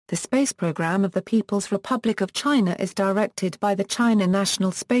The space program of the People's Republic of China is directed by the China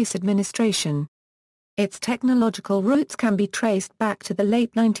National Space Administration. Its technological roots can be traced back to the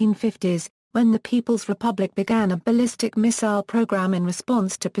late 1950s, when the People's Republic began a ballistic missile program in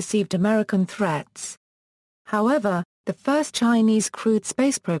response to perceived American threats. However, the first Chinese crewed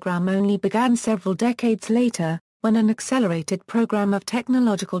space program only began several decades later, when an accelerated program of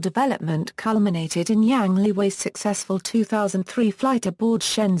technological development culminated in Yang Liwei's successful 2003 flight aboard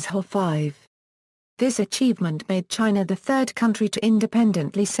Shenzhou 5. This achievement made China the third country to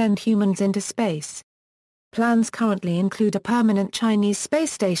independently send humans into space. Plans currently include a permanent Chinese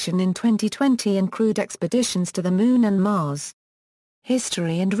space station in 2020 and crewed expeditions to the Moon and Mars.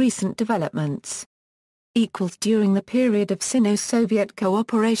 History and recent developments. During the period of Sino-Soviet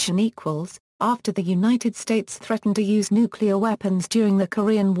cooperation. After the United States threatened to use nuclear weapons during the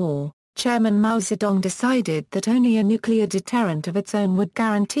Korean War, Chairman Mao Zedong decided that only a nuclear deterrent of its own would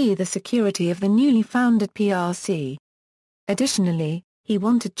guarantee the security of the newly founded PRC. Additionally, he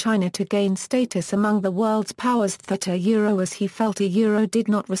wanted China to gain status among the world's powers as he felt did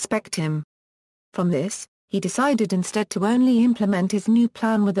not respect him. From this, he decided instead to only implement his new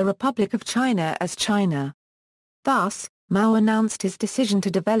plan with the Republic of China as China. Thus, Mao announced his decision to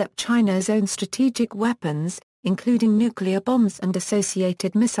develop China's own strategic weapons, including nuclear bombs and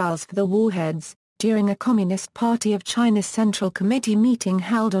associated missiles for the warheads, during a Communist Party of China's Central Committee meeting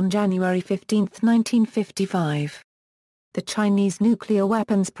held on January 15, 1955. The Chinese nuclear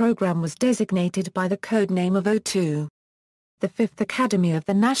weapons program was designated by the codename of O2. The Fifth Academy of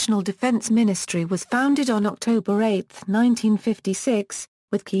the National Defense Ministry was founded on October 8, 1956,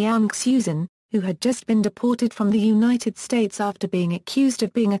 with Chiang Kai-shek, who had just been deported from the United States after being accused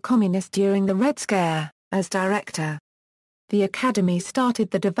of being a communist during the Red Scare, as director. The Academy started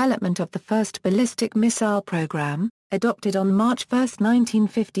the development of the first ballistic missile program, adopted on March 1,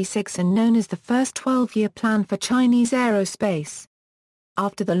 1956 and known as the first 12-year plan for Chinese aerospace.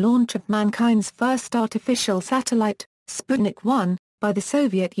 After the launch of mankind's first artificial satellite, Sputnik 1, by the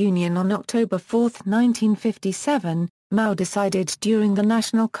Soviet Union on October 4, 1957, Mao decided during the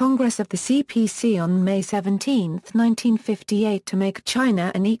National Congress of the CPC on May 17, 1958 to make China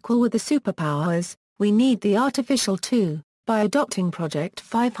an equal with the superpowers. We need the artificial too, by adopting Project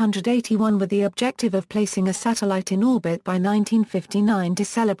 581 with the objective of placing a satellite in orbit by 1959 to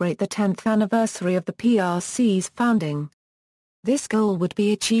celebrate the 10th anniversary of the PRC's founding. This goal would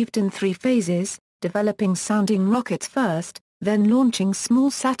be achieved in 3 phases, developing sounding rockets first, then launching small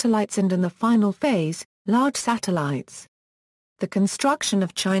satellites and in the final phase, large satellites. The construction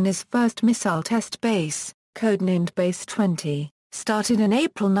of China's first missile test base, codenamed Base 20, started in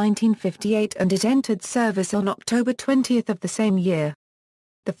April 1958 and it entered service on October 20 of the same year.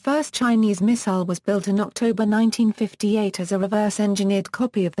 The first Chinese missile was built in October 1958 as a reverse-engineered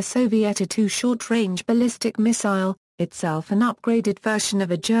copy of the Soviet A-2 short-range ballistic missile, itself an upgraded version of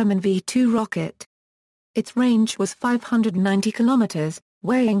a German V-2 rocket. Its range was 590 kilometers,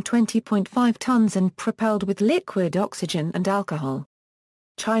 weighing 20.5 tons and propelled with liquid oxygen and alcohol.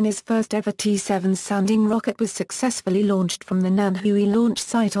 China's first ever T-7 sounding rocket was successfully launched from the Nanhui launch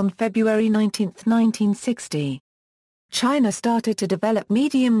site on February 19, 1960. China started to develop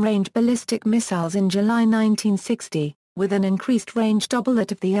medium-range ballistic missiles in July 1960, with an increased range double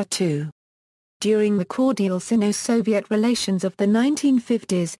that of the A-2. During the cordial Sino-Soviet relations of the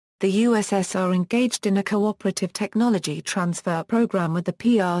 1950s, the USSR engaged in a cooperative technology transfer program with the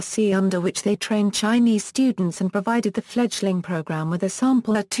PRC under which they trained Chinese students and provided the fledgling program with a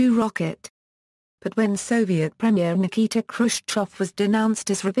sample A-2 rocket. But when Soviet Premier Nikita Khrushchev was denounced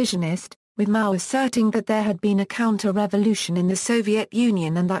as revisionist, with Mao asserting that there had been a counter-revolution in the Soviet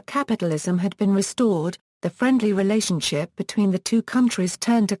Union and that capitalism had been restored, the friendly relationship between the two countries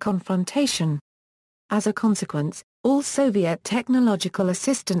turned to confrontation. As a consequence, all Soviet technological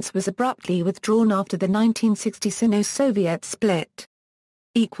assistance was abruptly withdrawn after the 1960 Sino-Soviet split.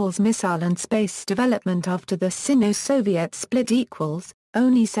 Missile and space development. After the Sino-Soviet split,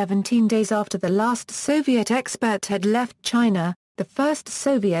 only 17 days after the last Soviet expert had left China, the first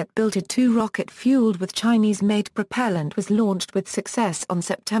Soviet-built A-2 rocket fueled with Chinese-made propellant was launched with success on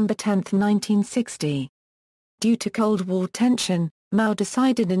September 10, 1960. Due to Cold War tension, Mao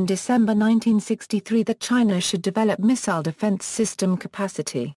decided in December 1963 that China should develop missile defense system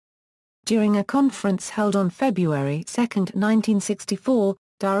capacity. During a conference held on February 2, 1964,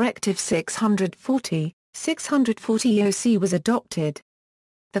 Directive 640 EOC was adopted.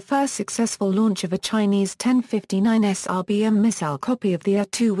 The first successful launch of a Chinese 1059 SRBM missile copy of the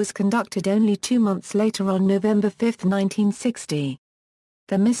A-2 was conducted only 2 months later on November 5, 1960.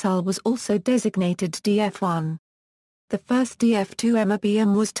 The missile was also designated DF-1. The first DF-2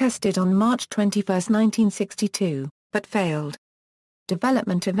 MABM was tested on March 21, 1962, but failed.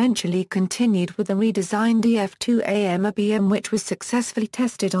 Development eventually continued with the redesigned DF-2A MABM, which was successfully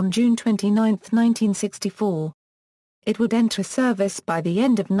tested on June 29, 1964. It would enter service by the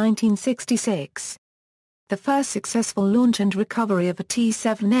end of 1966. The first successful launch and recovery of a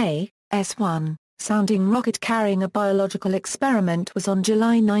T-7A, S-1, sounding rocket carrying a biological experiment was on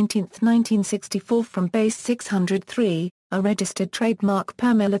July 19, 1964 from Base 603, a registered trademark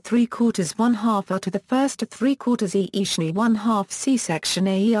Permilla 3/4 1/2 to the first 3/4 E Ishni 1/2 C-section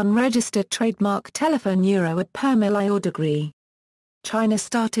AE unregistered trademark telephone Euro at Permilla degree. China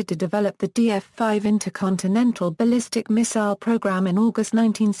started to develop the DF-5 intercontinental ballistic missile program in August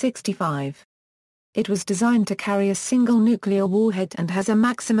 1965. It was designed to carry a single nuclear warhead and has a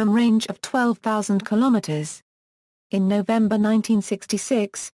maximum range of 12,000 kilometers. In November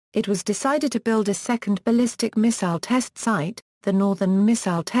 1966, it was decided to build a second ballistic missile test site, the Northern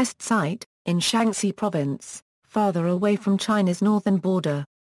Missile Test Site, in Shaanxi Province, farther away from China's northern border.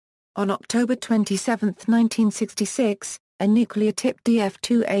 On October 27, 1966, a nuclear-tipped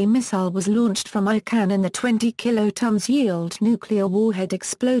DF-2A missile was launched from Icahn and the 20 kilotons yield nuclear warhead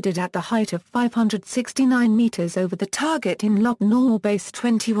exploded at the height of 569 meters over the target in Lop Normal Base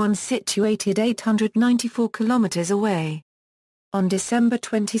 21 situated 894 kilometers away. On December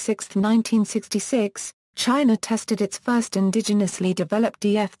 26, 1966, China tested its first indigenously developed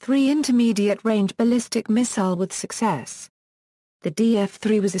DF-3 intermediate-range ballistic missile with success. The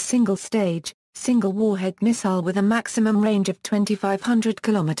DF-3 was a single-stage, single-warhead missile with a maximum range of 2,500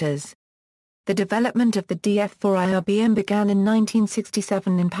 kilometers. The development of the DF-4 IRBM began in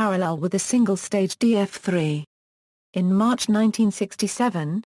 1967 in parallel with a single-stage DF-3. In March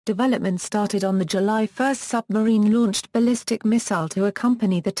 1967, development started on the July 1 submarine-launched ballistic missile to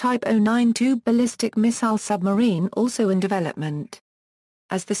accompany the Type 092 ballistic missile submarine also in development.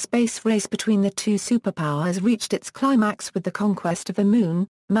 As the space race between the two superpowers reached its climax with the conquest of the Moon,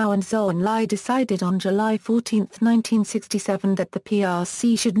 Mao and Zhou Enlai decided on July 14, 1967 that the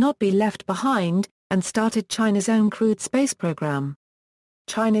PRC should not be left behind, and started China's own crewed space program.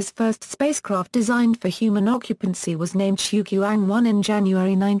 China's first spacecraft designed for human occupancy was named Xuguang-1 in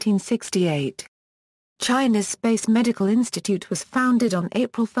January 1968. China's Space Medical Institute was founded on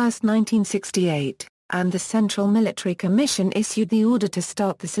April 1, 1968, and the Central Military Commission issued the order to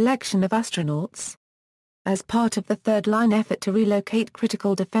start the selection of astronauts. As part of the third-line effort to relocate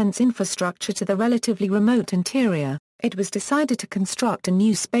critical defense infrastructure to the relatively remote interior, it was decided to construct a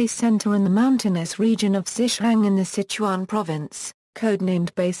new space center in the mountainous region of Xishuang in the Sichuan province,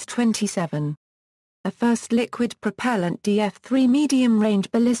 codenamed Base 27. A first liquid propellant DF-3 medium-range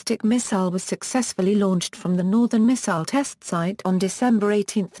ballistic missile was successfully launched from the Northern Missile Test Site on December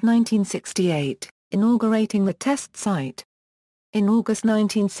 18, 1968, inaugurating the test site. In August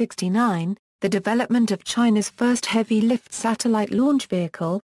 1969, the development of China's first heavy-lift satellite launch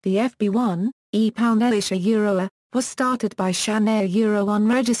vehicle, the FB-1, E-Pound-Asia Euroa, was started by Shanghai Euro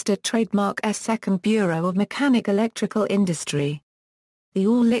unregistered trademark S2nd Bureau of Mechanic Electrical Industry. The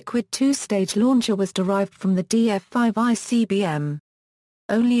all-liquid two-stage launcher was derived from the DF-5 ICBM.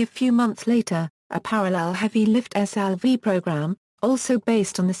 Only a few months later, a parallel heavy-lift SLV program, also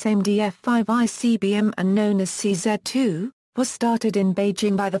based on the same DF-5 ICBM and known as CZ-2, was started in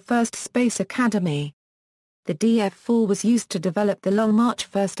Beijing by the First Space Academy. The DF-4 was used to develop the Long March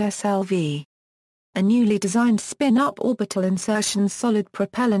 1st SLV. A newly designed spin-up orbital insertion solid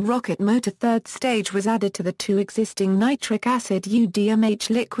propellant rocket motor third stage was added to the two existing nitric acid UDMH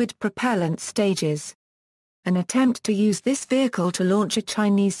liquid propellant stages. An attempt to use this vehicle to launch a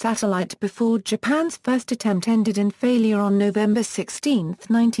Chinese satellite before Japan's first attempt ended in failure on November 16,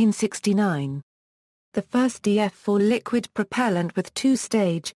 1969. The first DF-4 liquid propellant with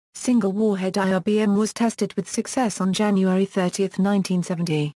two-stage, single-warhead IRBM was tested with success on January 30,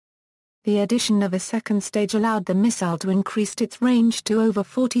 1970. The addition of a second stage allowed the missile to increase its range to over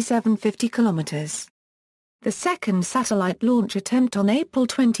 4,750 kilometers. The second satellite launch attempt on April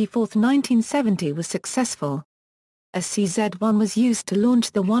 24, 1970 was successful. A CZ-1 was used to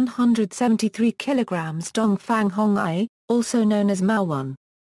launch the 173 kg Dongfang Hong-I, also known as Mao-1.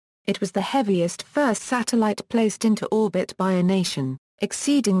 It was the heaviest first satellite placed into orbit by a nation,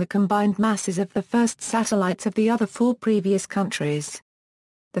 exceeding the combined masses of the first satellites of the other four previous countries.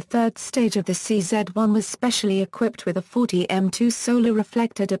 The third stage of the CZ-1 was specially equipped with a 40 M2 solar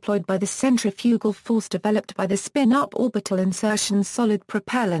reflector deployed by the centrifugal force developed by the spin-up orbital insertion solid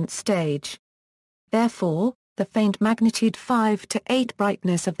propellant stage. Therefore, the faint magnitude 5 to 8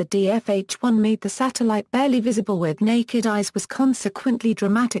 brightness of the DF-H1 made the satellite barely visible with naked eyes was consequently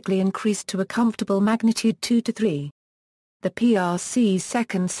dramatically increased to a comfortable magnitude 2 to 3. The PRC's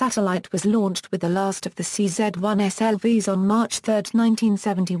second satellite was launched with the last of the CZ-1 SLVs on March 3,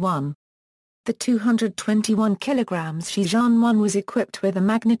 1971. The 221 kg Shenzhou-1 was equipped with a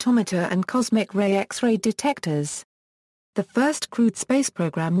magnetometer and cosmic ray X-ray detectors. The first crewed space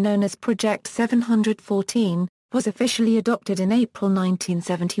program, known as Project 714, was officially adopted in April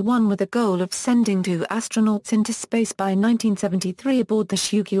 1971 with the goal of sending 2 astronauts into space by 1973 aboard the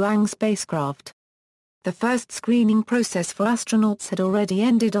Shenzhou spacecraft. The first screening process for astronauts had already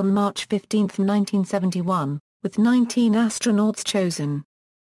ended on March 15, 1971, with 19 astronauts chosen.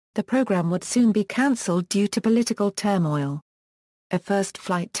 The program would soon be cancelled due to political turmoil. A first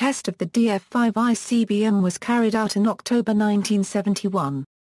flight test of the DF-5 ICBM was carried out in October 1971.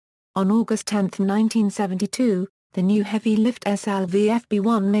 On August 10, 1972, the new heavy-lift SLV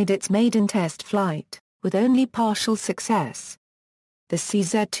FB-1 made its maiden test flight, with only partial success. The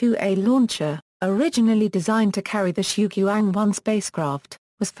CZ-2A launcher, originally designed to carry the Shenzhou-1 spacecraft,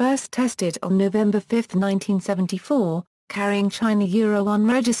 was first tested on November 5, 1974, carrying China-1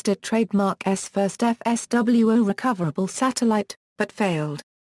 registered trademark S first FSWO recoverable satellite, but failed.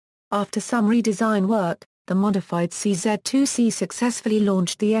 After some redesign work, the modified CZ-2C successfully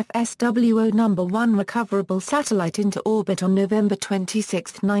launched the FSWO No. 1 recoverable satellite into orbit on November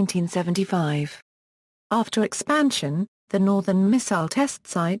 26, 1975. After expansion, the Northern Missile Test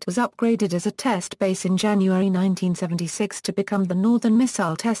Site was upgraded as a test base in January 1976 to become the Northern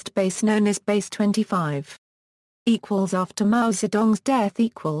Missile Test Base known as Base 25. After Mao Zedong's death.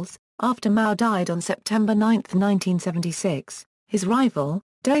 After Mao died on September 9, 1976, his rival,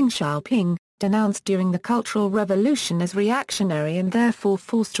 Deng Xiaoping, denounced during the Cultural Revolution as reactionary and therefore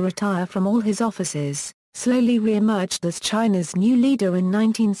forced to retire from all his offices, slowly re-emerged as China's new leader in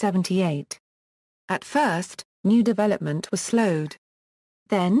 1978. At first, new development was slowed.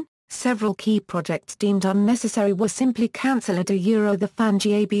 Then, several key projects deemed unnecessary were simply cancelled. The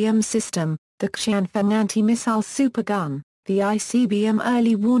Fanji ABM system, the Xianfeng anti-missile supergun, the ICBM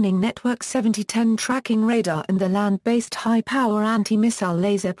early warning network 7010 tracking radar and the land-based high-power anti-missile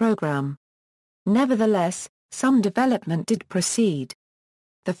laser program. Nevertheless, some development did proceed.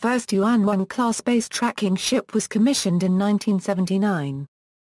 The first Yuan-1 class tracking ship was commissioned in 1979.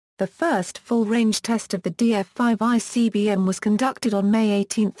 The first full-range test of the DF-5 ICBM was conducted on May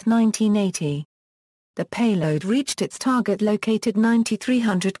 18, 1980. The payload reached its target located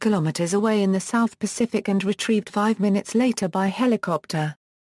 9,300 kilometers away in the South Pacific and retrieved 5 minutes later by helicopter.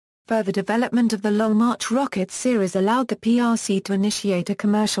 Further development of the Long March rocket series allowed the PRC to initiate a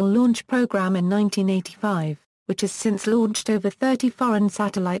commercial launch program in 1985, which has since launched over 30 foreign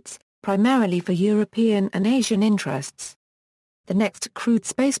satellites, primarily for European and Asian interests. The next crewed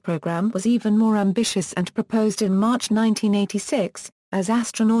space program was even more ambitious and proposed in March 1986, as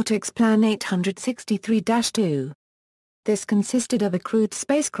Astronautics Plan 863-2. This consisted of a crewed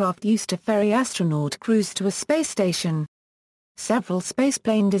spacecraft used to ferry astronaut crews to a space station. Several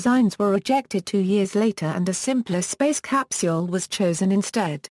spaceplane designs were rejected 2 years later and a simpler space capsule was chosen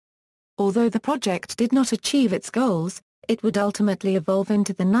instead. Although the project did not achieve its goals, it would ultimately evolve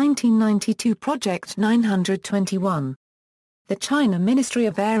into the 1992 Project 921. The China Ministry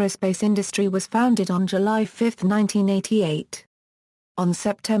of Aerospace Industry was founded on July 5, 1988. On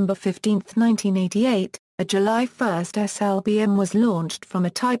September 15, 1988, a July 1 SLBM was launched from a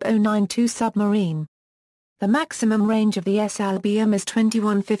Type 092 submarine. The maximum range of the SLBM is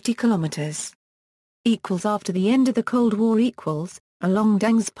 2150 kilometers. After the end of the Cold War. Along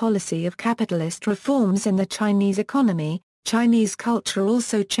Deng's policy of capitalist reforms in the Chinese economy, Chinese culture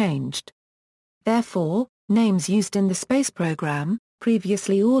also changed. Therefore, names used in the space program,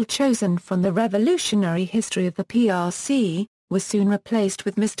 previously all chosen from the revolutionary history of the PRC, were soon replaced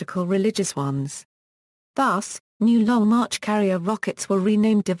with mystical religious ones. Thus, new Long March carrier rockets were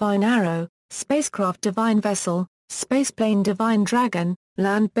renamed Divine Arrow, Spacecraft Divine Vessel, Spaceplane Divine Dragon,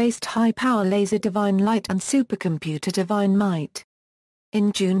 Land-Based High-Power Laser Divine Light and Supercomputer Divine Might.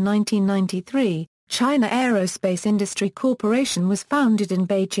 In June 1993, China Aerospace Industry Corporation was founded in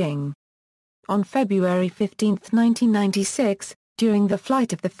Beijing. On February 15, 1996, during the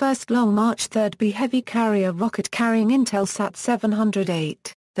flight of the first Long March 3B heavy carrier rocket carrying Intelsat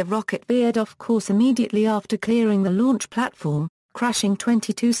 708, the rocket veered off course immediately after clearing the launch platform, crashing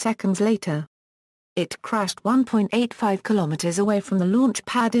 22 seconds later. It crashed 1.85 kilometers away from the launch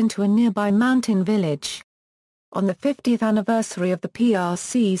pad into a nearby mountain village. On the 50th anniversary of the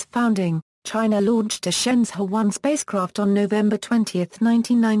PRC's founding, China launched a Shenzhou-1 spacecraft on November 20,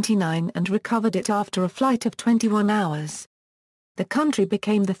 1999 and recovered it after a flight of 21 hours. the country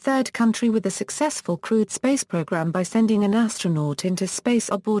became the third country with a successful crewed space program by sending an astronaut into space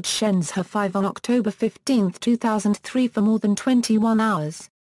aboard Shenzhou 5 on October 15, 2003 for more than 21 hours.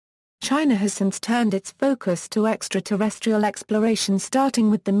 China has since turned its focus to extraterrestrial exploration, starting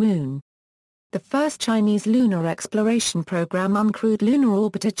with the Moon. The first Chinese lunar exploration program, uncrewed lunar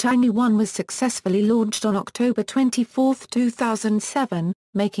orbiter Chang'e 1, was successfully launched on October 24, 2007,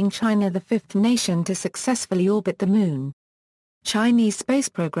 making China the fifth nation to successfully orbit the Moon. Chinese space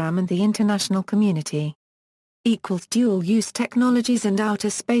program and the international community. Dual-use technologies and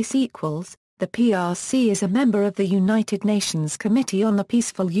outer space. The PRC is a member of the United Nations Committee on the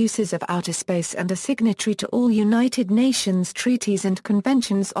Peaceful Uses of Outer Space and a signatory to all United Nations treaties and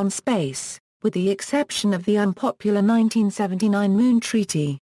conventions on space, with the exception of the unpopular 1979 Moon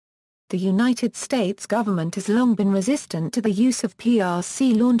Treaty. The United States government has long been resistant to the use of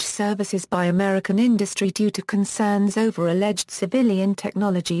PRC launch services by American industry due to concerns over alleged civilian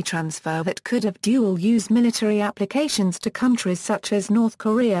technology transfer that could have dual-use military applications to countries such as North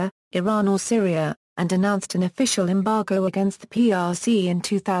Korea, Iran or Syria, and announced an official embargo against the PRC in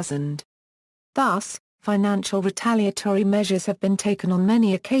 2000. Thus, financial retaliatory measures have been taken on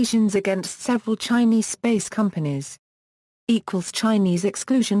many occasions against several Chinese space companies. Chinese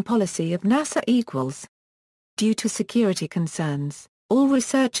exclusion policy of NASA. Due to security concerns, all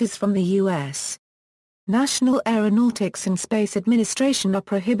researchers from the U.S. National Aeronautics and Space Administration are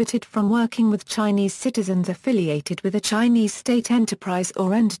prohibited from working with Chinese citizens affiliated with a Chinese state enterprise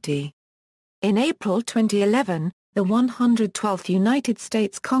or entity. In April 2011, the 112th United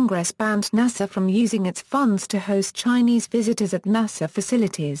States Congress banned NASA from using its funds to host Chinese visitors at NASA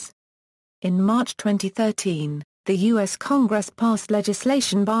facilities. In March 2013, the U.S. Congress passed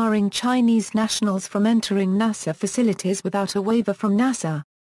legislation barring Chinese nationals from entering NASA facilities without a waiver from NASA.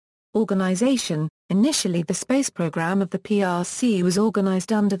 Organization. Initially, the space program of the PRC was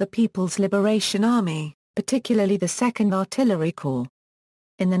organized under the People's Liberation Army, particularly the 2nd Artillery Corps.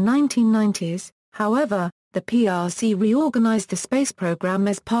 In the 1990s, however, the PRC reorganized the space program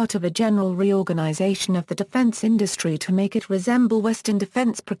as part of a general reorganization of the defense industry to make it resemble Western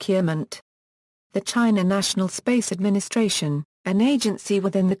defense procurement. The China National Space Administration, an agency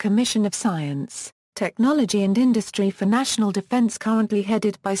within the Commission of Science, Technology and Industry for National Defense currently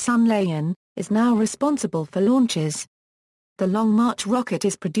headed by Sun Laiyan, is now responsible for launches. The Long March rocket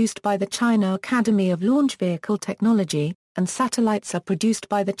is produced by the China Academy of Launch Vehicle Technology, and satellites are produced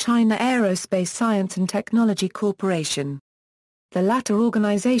by the China Aerospace Science and Technology Corporation. The latter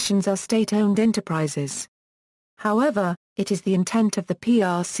organizations are state-owned enterprises. However, it is the intent of the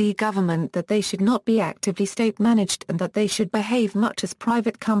PRC government that they should not be actively state-managed and that they should behave much as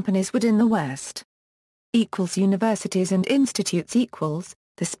private companies would in the West. Universities and institutes.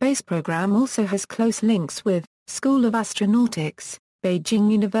 The space program also has close links with School of Astronautics,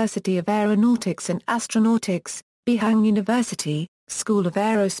 Beijing University of Aeronautics and Astronautics, Beihang University, School of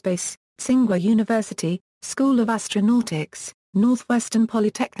Aerospace, Tsinghua University, School of Astronautics, Northwestern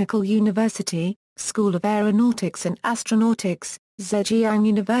Polytechnical University, School of Aeronautics and Astronautics, Zhejiang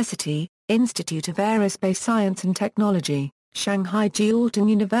University, Institute of Aerospace Science and Technology, Shanghai Jiaotong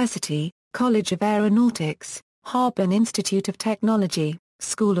University, College of Aeronautics, Harbin Institute of Technology,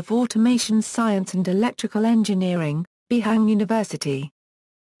 School of Automation Science and Electrical Engineering, Beihang University.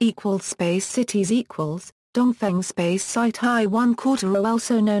 Space cities. Dongfeng Space Site I-1/4,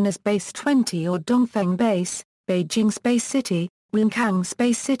 also known as Base 20 or Dongfeng Base, Beijing Space City, Winkang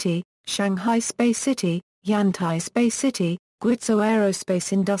Space City, Shanghai Space City, Yantai Space City, Guizhou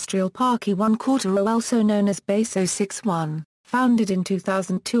Aerospace Industrial Park I-1/4, also known as Base 061, founded in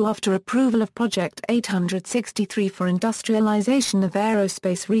 2002 after approval of Project 863 for industrialization of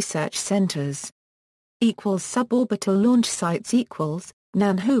aerospace research centers. Suborbital launch sites.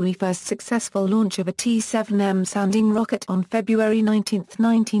 Nanhui first successful launch of a T-7M sounding rocket on February 19,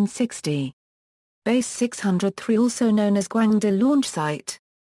 1960. Base 603, also known as Guangde Launch Site.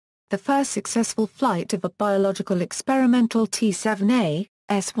 The first successful flight of a biological experimental T-7A,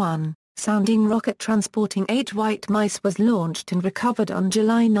 S-1, sounding rocket transporting 8 white mice was launched and recovered on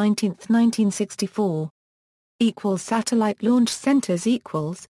July 19, 1964. Satellite launch centers.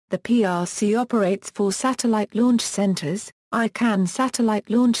 The PRC operates 4 satellite launch centers: Icahn Satellite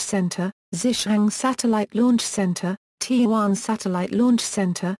Launch Center, Zhejiang Satellite Launch Center, Tianwan Satellite Launch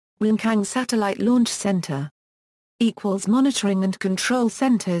Center, Winkang Satellite Launch Center. Monitoring and Control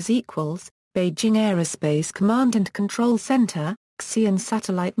Centers. Beijing Aerospace Command and Control Center, Xi'an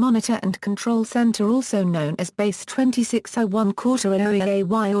Satellite Monitor and Control Center, also known as Base 26 I-1/4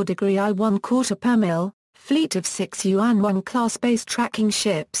 OEAY or Degree I-1/4 per mil, fleet of 6 Yuan-1 class space tracking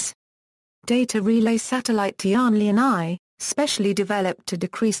ships. Data Relay Satellite Tianlian I, specially developed to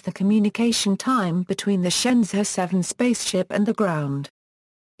decrease the communication time between the Shenzhou 7 spaceship and the ground.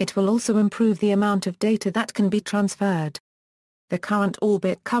 It will also improve the amount of data that can be transferred. The current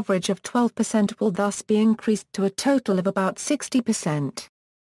orbit coverage of 12% will thus be increased to a total of about 60%.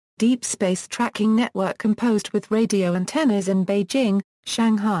 Deep Space Tracking Network composed with radio antennas in Beijing,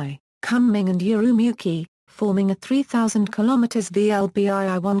 Shanghai, Kunming and Urumqi, forming a 3,000 km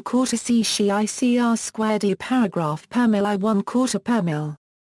VLBI I1/4 CCICR squared E paragraph per mil I1/4 per mil.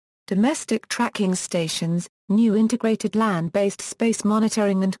 Domestic tracking stations, new integrated land-based space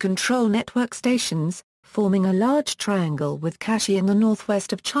monitoring and control network stations, forming a large triangle with Kashi in the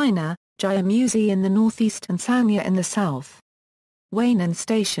northwest of China, Jiamusi in the northeast and Sanya in the south. Weinan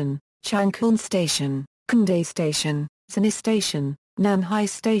Station, Changchun Station, Kundai Station, Zani Station, Nanhai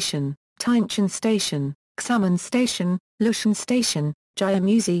Station, Tianjin Station, Xiamen Station, Lushan Station,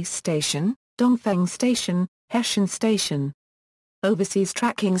 Jiamusi Station, Dongfeng Station, Heshan Station. Overseas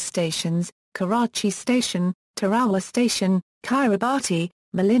tracking stations, Karachi Station, Tarawa Station, Kiribati,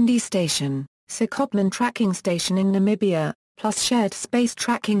 Malindi Station, Sekopman Tracking Station in Namibia, plus shared space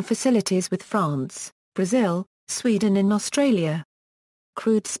tracking facilities with France, Brazil, Sweden and Australia.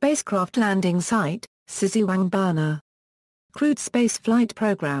 Crewed Spacecraft Landing Site, Sizuangbana. Crewed Space Flight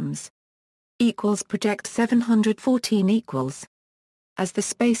Programs Project 714 . As the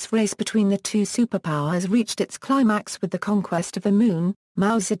space race between the two superpowers reached its climax with the conquest of the Moon,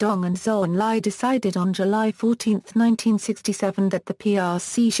 Mao Zedong and Zhou Enlai decided on July 14, 1967 that the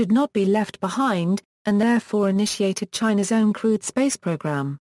PRC should not be left behind, and therefore initiated China's own crewed space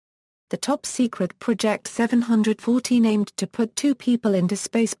program. The top-secret Project 714 aimed to put 2 people into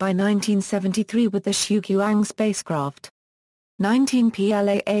space by 1973 with the Shuguang spacecraft. 19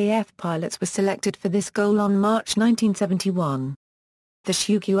 PLAAF pilots were selected for this goal on March 1971. The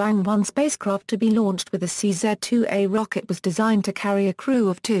Shuguang-1 spacecraft to be launched with a CZ-2A rocket was designed to carry a crew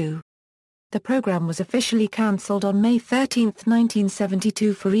of 2. The program was officially cancelled on May 13,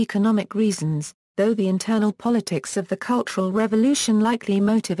 1972 for economic reasons, though the internal politics of the Cultural Revolution likely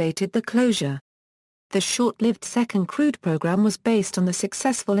motivated the closure. The short-lived second crewed program was based on the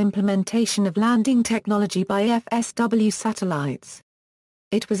successful implementation of landing technology by FSW satellites.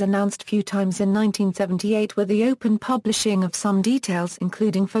 It was announced few times in 1978 with the open publishing of some details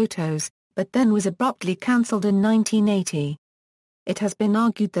including photos, but then was abruptly cancelled in 1980. It has been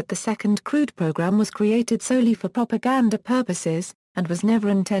argued that the second crewed program was created solely for propaganda purposes, and was never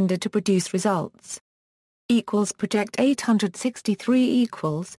intended to produce results. Project 863 .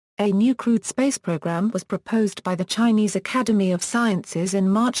 A new crewed space program was proposed by the Chinese Academy of Sciences in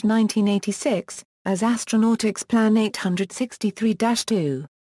March 1986, as Astronautics Plan 863-2.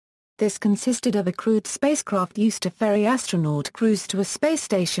 This consisted of a crewed spacecraft used to ferry astronaut crews to a space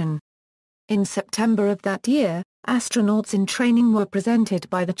station. In September of that year, astronauts in training were presented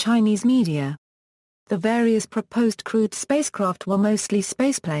by the Chinese media. The various proposed crewed spacecraft were mostly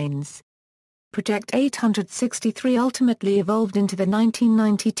spaceplanes. Project 863 ultimately evolved into the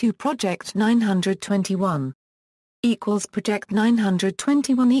 1992 Project 921. Project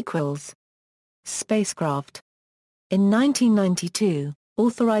 921 . Spacecraft. In 1992,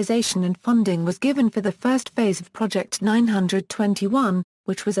 authorization and funding was given for the first phase of Project 921,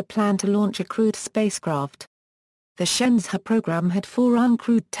 which was a plan to launch a crewed spacecraft. The Shenzhou program had 4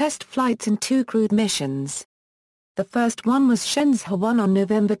 uncrewed test flights and 2 crewed missions. The first one was Shenzhou 1 on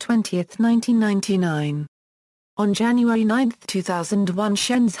November 20, 1999. On January 9, 2001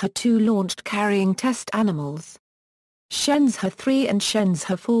 Shenzhou 2 launched carrying test animals. Shenzhou 3 and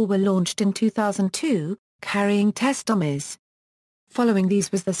Shenzhou 4 were launched in 2002, carrying test dummies. Following these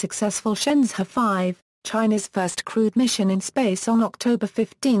was the successful Shenzhou 5, China's first crewed mission in space on October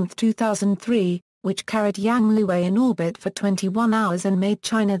 15, 2003, which carried Yang Liwei in orbit for 21 hours and made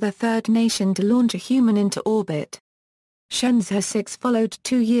China the third nation to launch a human into orbit. Shenzhou 6 followed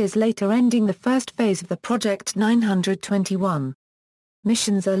 2 years later, ending the first phase of the Project 921.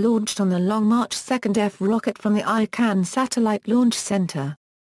 Missions are launched on the Long March 2F rocket from the Icahn Satellite Launch Center.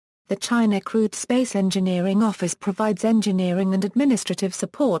 The China Crewed Space Engineering Office provides engineering and administrative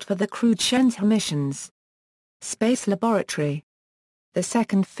support for the crewed Shenzhou missions. Space Laboratory. The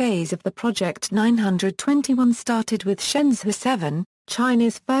second phase of the Project 921 started with Shenzhou 7,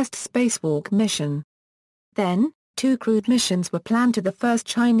 China's first spacewalk mission. Then, 2 crewed missions were planned to the first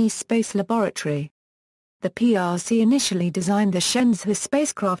Chinese space laboratory. The PRC initially designed the Shenzhou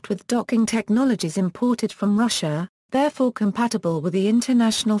spacecraft with docking technologies imported from Russia, therefore compatible with the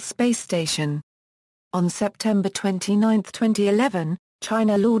International Space Station. On September 29, 2011,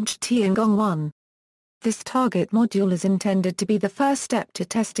 China launched Tiangong-1. This target module is intended to be the first step to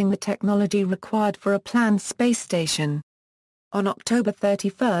testing the technology required for a planned space station. On October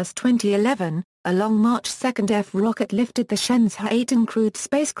 31, 2011, a Long March 2F rocket lifted the Shenzhou 8 uncrewed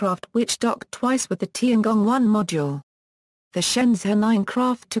spacecraft which docked twice with the Tiangong-1 module. The Shenzhou 9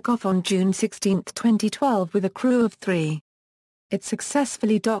 craft took off on June 16, 2012 with a crew of 3. It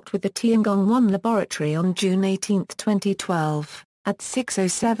successfully docked with the Tiangong-1 laboratory on June 18, 2012, at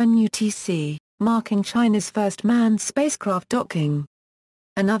 6:07 UTC, marking China's first manned spacecraft docking.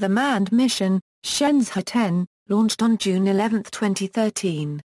 Another manned mission, Shenzhou 10, launched on June 11,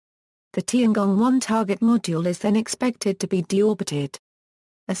 2013. The Tiangong-1 target module is then expected to be deorbited.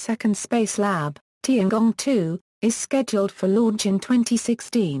 A second space lab, Tiangong-2, is scheduled for launch in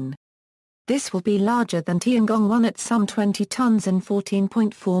 2016. This will be larger than Tiangong-1 at some 20 tons and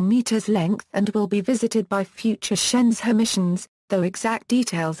 14.4 meters length and will be visited by future Shenzhou missions, though exact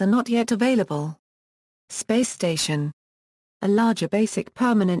details are not yet available. Space Station. A larger basic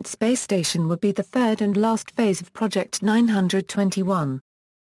permanent space station would be the third and last phase of Project 921.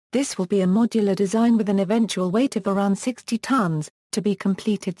 This will be a modular design with an eventual weight of around 60 tons, to be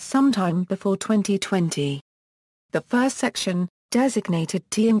completed sometime before 2020. The first section, designated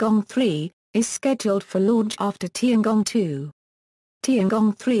Tiangong-3, is scheduled for launch after Tiangong-2.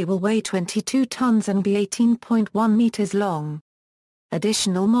 Tiangong-3 will weigh 22 tons and be 18.1 meters long.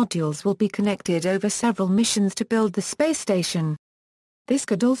 Additional modules will be connected over several missions to build the space station. This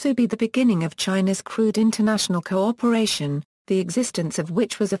could also be the beginning of China's crewed international cooperation, the existence of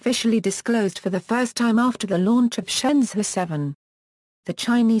which was officially disclosed for the first time after the launch of Shenzhou 7. The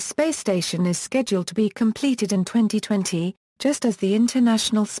Chinese space station is scheduled to be completed in 2020, just as the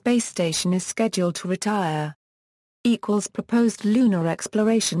International Space Station is scheduled to retire. Proposed lunar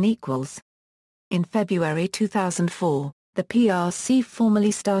exploration. In February 2004, the PRC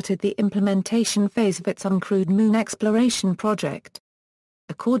formally started the implementation phase of its uncrewed moon exploration project.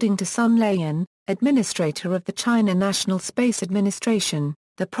 According to Sun Laiyan, administrator of the China National Space Administration,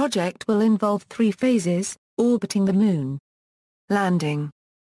 the project will involve 3 phases: orbiting the moon, landing,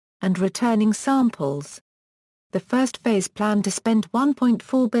 and returning samples. The first phase planned to spend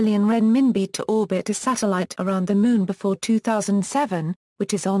 1.4 billion renminbi to orbit a satellite around the moon before 2007,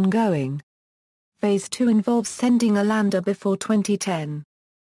 which is ongoing. Phase 2 involves sending a lander before 2010.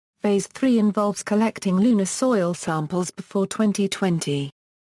 Phase 3 involves collecting lunar soil samples before 2020.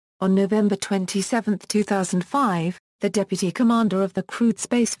 On November 27, 2005, the deputy commander of the crewed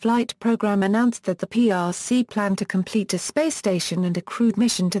spaceflight program announced that the PRC planned to complete a space station and a crewed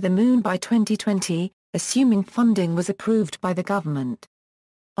mission to the moon by 2020, assuming funding was approved by the government.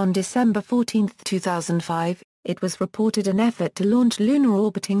 On December 14, 2005, it was reported an effort to launch lunar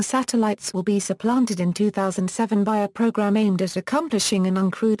orbiting satellites will be supplanted in 2007 by a program aimed at accomplishing an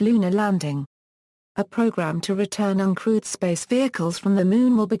uncrewed lunar landing. A program to return uncrewed space vehicles from the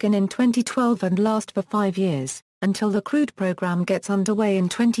moon will begin in 2012 and last for 5 years, until the crewed program gets underway in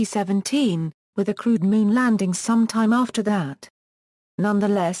 2017, with a crewed moon landing sometime after that.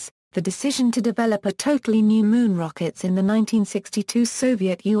 Nonetheless, the decision to develop a totally new moon rockets in the 1962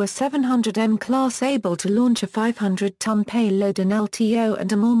 Soviet U-700M class able to launch a 500-ton payload in LTO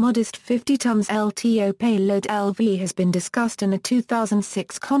and a more modest 50 tons LTO payload LV has been discussed in a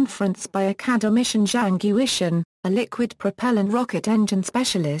 2006 conference by academician Yang Liwei, a liquid propellant rocket engine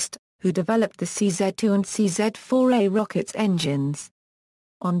specialist, who developed the CZ-2 and CZ-4A rockets engines.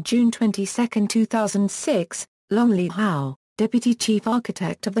 On June 22, 2006, Long Hao, Deputy Chief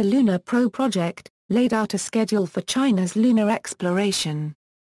Architect of the Lunar Probe Project, laid out a schedule for China's lunar exploration.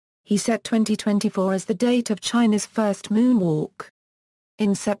 He set 2024 as the date of China's first moonwalk.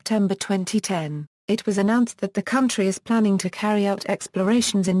 In September 2010, it was announced that the country is planning to carry out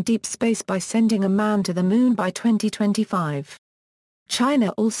explorations in deep space by sending a man to the moon by 2025. China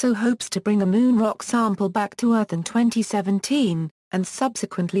also hopes to bring a moon rock sample back to Earth in 2017, and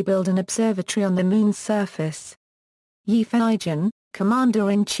subsequently build an observatory on the moon's surface. Yi Feijian,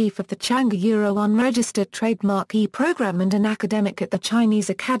 Commander-in-Chief of the Chang'e Euro Unregistered Trademark E program and an academic at the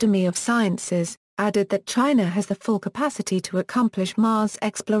Chinese Academy of Sciences, added that China has the full capacity to accomplish Mars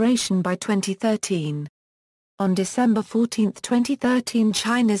exploration by 2013. On December 14, 2013,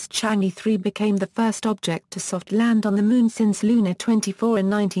 China's Chang'e 3 became the first object to soft land on the moon since Luna 24 in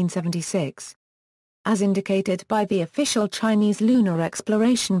 1976. As indicated by the official Chinese lunar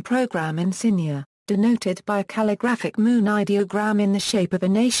exploration program insignia, denoted by a calligraphic moon ideogram in the shape of a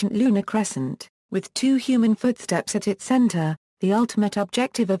nascent lunar crescent, with 2 human footsteps at its center, the ultimate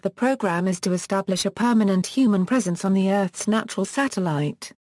objective of the program is to establish a permanent human presence on the Earth's natural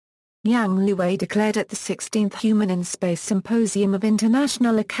satellite. Yang Liwei declared at the 16th Human in Space Symposium of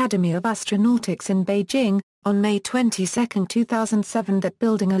International Academy of Astronautics in Beijing, on May 22, 2007 that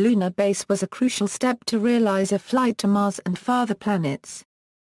building a lunar base was a crucial step to realize a flight to Mars and farther planets.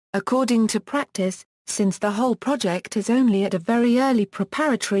 According to practice, since the whole project is only at a very early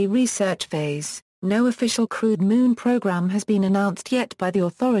preparatory research phase, no official crewed moon program has been announced yet by the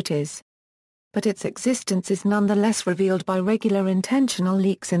authorities. But its existence is nonetheless revealed by regular intentional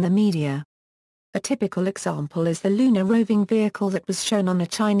leaks in the media. A typical example is the lunar roving vehicle that was shown on a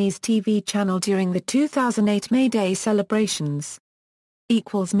Chinese TV channel during the 2008 May Day celebrations.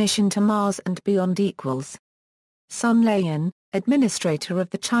 Mission to Mars and beyond. Sun Laiyan, administrator of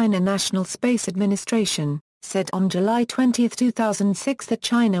the China National Space Administration, said on July 20, 2006 that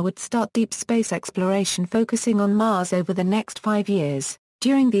China would start deep space exploration focusing on Mars over the next 5 years,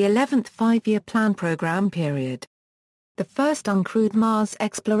 during the 11th five-year plan program period. The first uncrewed Mars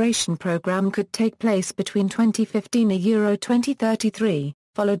exploration program could take place between 2015 and 2033,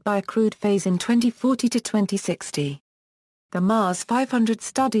 followed by a crewed phase in 2040 to 2060. The Mars 500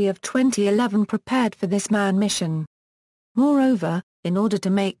 study of 2011 prepared for this manned mission. Moreover, in order to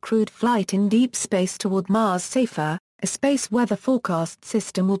make crewed flight in deep space toward Mars safer, a space weather forecast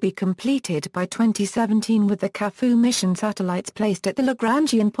system will be completed by 2017 with the CAFU mission satellites placed at the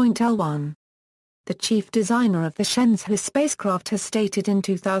Lagrangian point L1. The chief designer of the Shenzhou spacecraft has stated in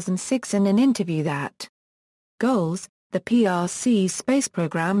 2006 in an interview that goals, the PRC space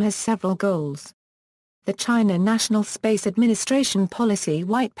program has several goals. The China National Space Administration Policy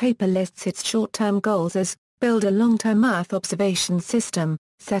White Paper lists its short-term goals as, build a long-term Earth observation system,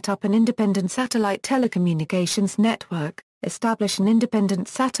 set up an independent satellite telecommunications network, establish an independent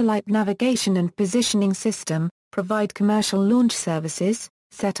satellite navigation and positioning system, provide commercial launch services,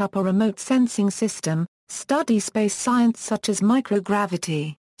 set up a remote sensing system, study space science such as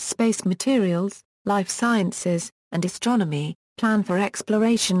microgravity, space materials, life sciences, and astronomy, plan for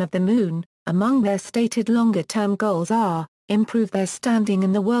exploration of the Moon. Among their stated longer-term goals are, improve their standing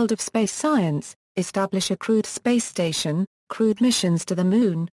in the world of space science, establish a crewed space station, crewed missions to the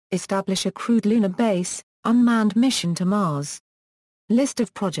Moon, establish a crewed lunar base, unmanned mission to Mars. List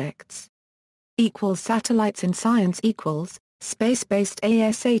of projects. Satellites in science space-based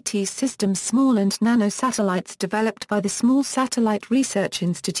ASAT systems. Small and nano satellites developed by the Small Satellite Research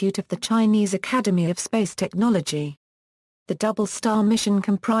Institute of the Chinese Academy of Space Technology. The Double Star mission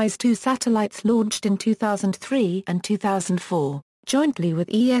comprised 2 satellites launched in 2003 and 2004, jointly with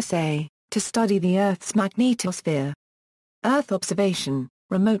ESA, to study the Earth's magnetosphere. Earth Observation,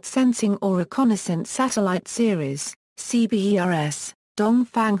 Remote Sensing or Reconnaissance Satellite Series, CBERS,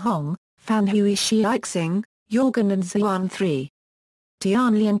 Dongfang Hong, Fanhui Xiaoxing, Yorgan and Zhuan 3.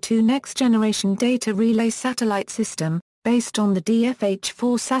 Tianlian 2 Next Generation Data Relay Satellite System, based on the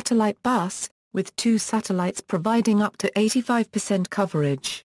DFH-4 satellite bus, with 2 satellites providing up to 85%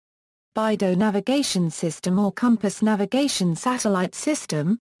 coverage. BeiDou Navigation System or Compass Navigation Satellite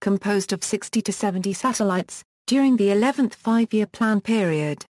System, composed of 60 to 70 satellites, during the 11th five-year plan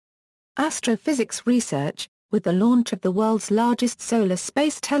period. Astrophysics Research, with the launch of the world's largest solar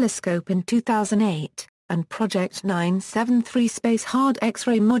space telescope in 2008, and Project 973 Space Hard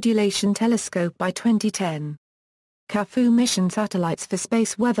X-ray Modulation Telescope by 2010. CAFU mission satellites for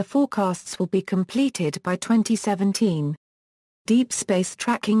space weather forecasts will be completed by 2017. Deep Space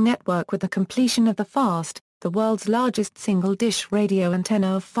Tracking Network with the completion of the FAST, the world's largest single-dish radio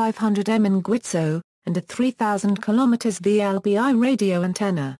antenna of 500 m in Guizhou, and a 3,000 km VLBI radio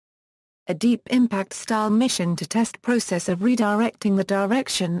antenna. A deep impact-style mission to test process of redirecting the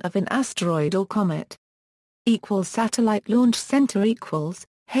direction of an asteroid or comet. Satellite Launch Center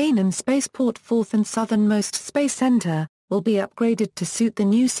Hainan Spaceport 4th and southernmost space center, will be upgraded to suit the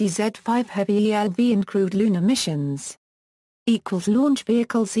new CZ-5 Heavy ELV and crewed lunar missions. Launch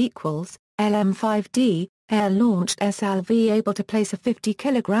Vehicles LM-5D, air-launched SLV able to place a 50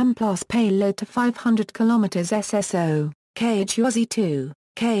 kg plus payload to 500 km SSO, KHUAZ-2,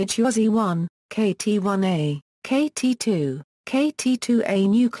 KHUAZ-1, KT-1A, KT-2, KT-2A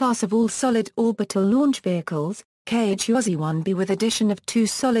new class of all-solid orbital launch vehicles, KHUAZ-1B with addition of 2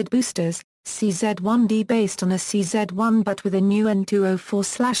 solid boosters, CZ-1D based on a CZ-1 but with a new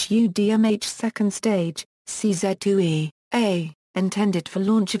N204/UDMH second stage, CZ-2E, A, intended for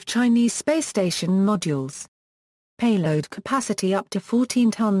launch of Chinese space station modules. Payload capacity up to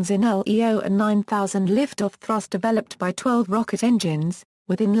 14 tons in LEO and 9,000 lift-off thrust developed by 12 rocket engines,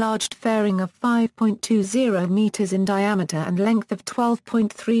 with enlarged fairing of 5.20 meters in diameter and length of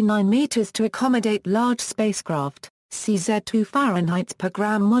 12.39 meters to accommodate large spacecraft, CZ-2 Fahrenheit per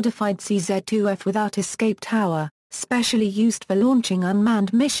gram modified CZ-2F without escape tower, specially used for launching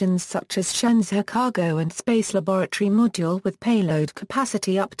unmanned missions such as Shenzhou Cargo and Space Laboratory Module with payload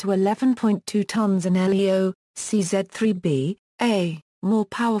capacity up to 11.2 tons in LEO, CZ-3B, A. More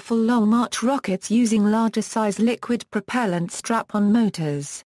powerful Long March rockets using larger size liquid propellant strap-on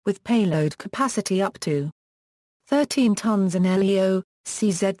motors, with payload capacity up to 13 tons and LEO,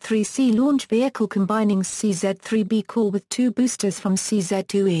 CZ-3C launch vehicle combining CZ-3B core with two boosters from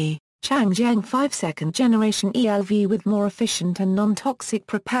CZ-2E, Changjiang 5 second generation ELV with more efficient and non-toxic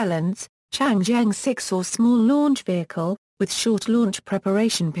propellants, Changjiang 6 or small launch vehicle, with short launch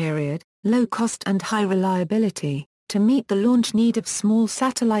preparation period, low cost and high reliability, to meet the launch need of small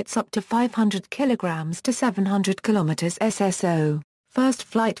satellites up to 500 kg to 700 km SSO, first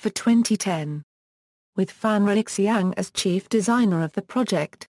flight for 2010. With Fan Lixiang as chief designer of the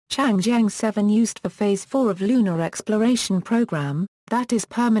project, Changjiang 7 used for Phase 4 of Lunar Exploration Program, that is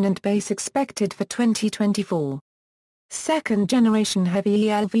permanent base expected for 2024. Second-generation heavy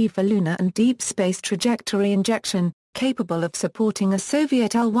ELV for lunar and deep space trajectory injection, capable of supporting a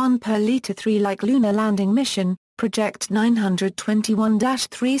Soviet L-1 per liter 3-like lunar landing mission, Project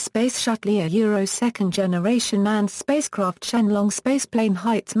 921-3 Space Shuttle Euro second-generation manned spacecraft Shenlong Spaceplane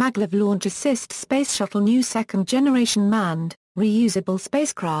Heights Maglev Launch Assist Space Shuttle New second-generation manned, reusable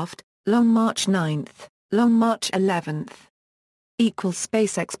spacecraft, Long March 9th, Long March 11th.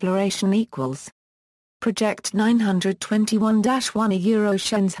 Space exploration equals Project 921-1 Euro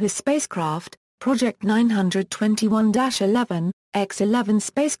Shenzhou spacecraft, Project 921-11, X-11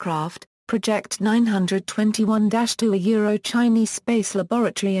 spacecraft, Project 921-2 Euro Chinese Space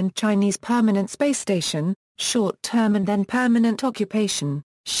Laboratory and Chinese Permanent Space Station, short-term and then permanent occupation,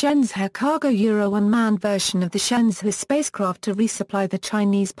 Shenzhou Cargo Euro unmanned version of the Shenzhou spacecraft to resupply the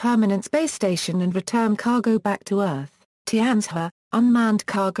Chinese Permanent Space Station and return cargo back to Earth, Tianzhe, unmanned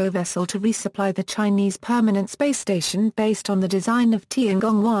cargo vessel to resupply the Chinese Permanent Space Station based on the design of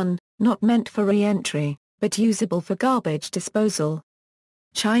Tiangong-1, not meant for re-entry, but usable for garbage disposal.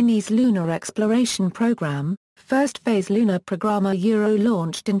 Chinese Lunar Exploration Program, first phase Lunar Programmer Euro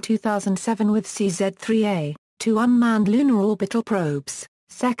launched in 2007 with CZ-3A, 2 unmanned lunar orbital probes,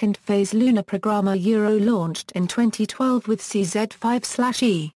 second phase Lunar Programmer Euro launched in 2012 with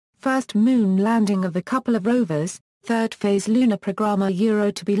CZ-5/E, first moon landing of a couple of rovers, third phase Lunar Programmer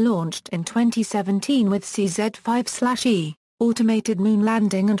Euro to be launched in 2017 with CZ-5/E, automated moon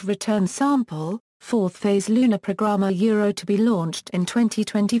landing and return sample, fourth phase Lunar Programmer Euro to be launched in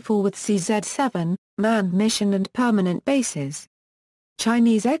 2024 with CZ-7, manned mission and permanent bases.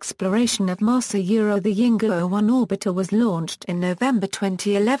 Chinese exploration of Mars Euro. The Yingguo 1 orbiter was launched in November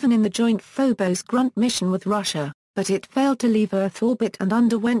 2011 in the joint Phobos Grunt mission with Russia, but it failed to leave Earth orbit and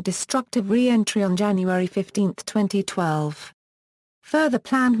underwent destructive re-entry on January 15, 2012. Further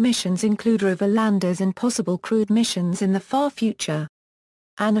planned missions include rover landers and possible crewed missions in the far future.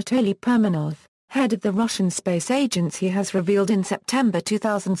 Anatoly Permanov, head of the Russian Space Agency, has revealed in September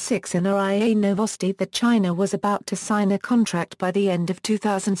 2006 in RIA Novosti that China was about to sign a contract by the end of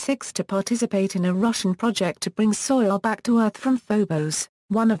 2006 to participate in a Russian project to bring soil back to Earth from Phobos,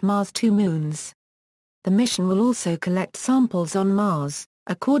 one of Mars' 2 moons. The mission will also collect samples on Mars,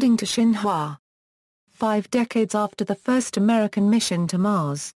 according to Xinhua. 5 decades after the first American mission to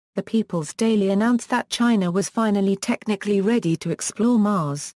Mars, the People's Daily announced that China was finally technically ready to explore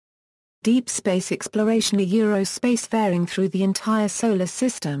Mars. Deep space exploration Euro spacefaring through the entire solar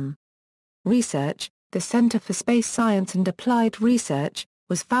system. Research. The Center for Space Science and Applied Research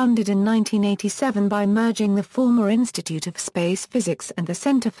was founded in 1987 by merging the former Institute of Space Physics and the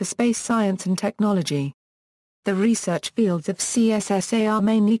Center for Space Science and Technology. The research fields of CSSAR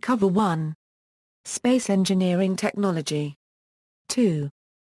mainly cover 1. Space engineering technology. 2.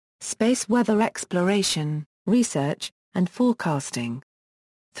 Space weather exploration, research, and forecasting.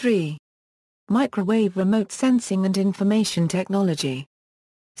 3. Microwave remote sensing and information technology.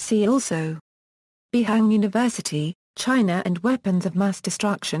 See also: Beihang University, China and Weapons of Mass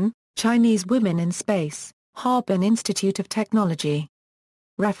Destruction, Chinese Women in Space, Harbin Institute of Technology.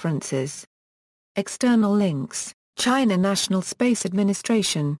 References. External links: China National Space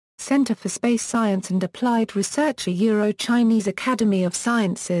Administration, Center for Space Science and Applied Research, a Euro-Chinese Academy of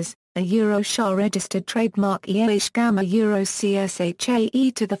Sciences, a Euro-SHA registered trademark, EAH Gamma Euro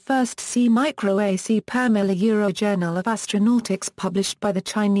CSHAE to the first C Micro AC per mil, a Euro Journal of Astronautics published by the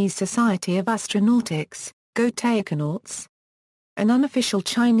Chinese Society of Astronautics, Go Taekonauts. An unofficial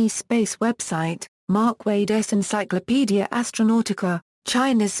Chinese space website, Mark Wade S. Encyclopedia Astronautica,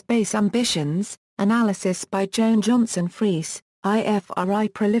 China's Space Ambitions, analysis by Joan Johnson Fries,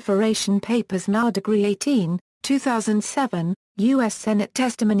 IFRI Proliferation Papers Now Degree 18, 2007, U.S. Senate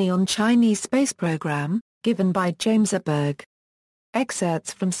Testimony on Chinese Space Program, given by James Aberg.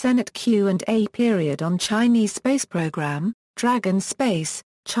 Excerpts from Senate Q&A period on Chinese Space Program, Dragon Space,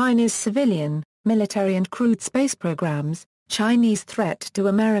 China's Civilian, Military and Crewed Space Programs, Chinese Threat to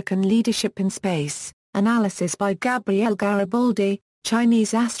American Leadership in Space, analysis by Gabriele Garibaldi,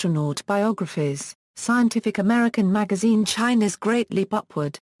 Chinese Astronaut Biographies, Scientific American Magazine China's Great Leap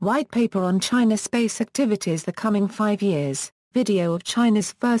Upward, White Paper on China Space Activities the Coming 5 Years, Video of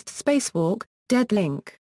China's First Spacewalk, Dead Link.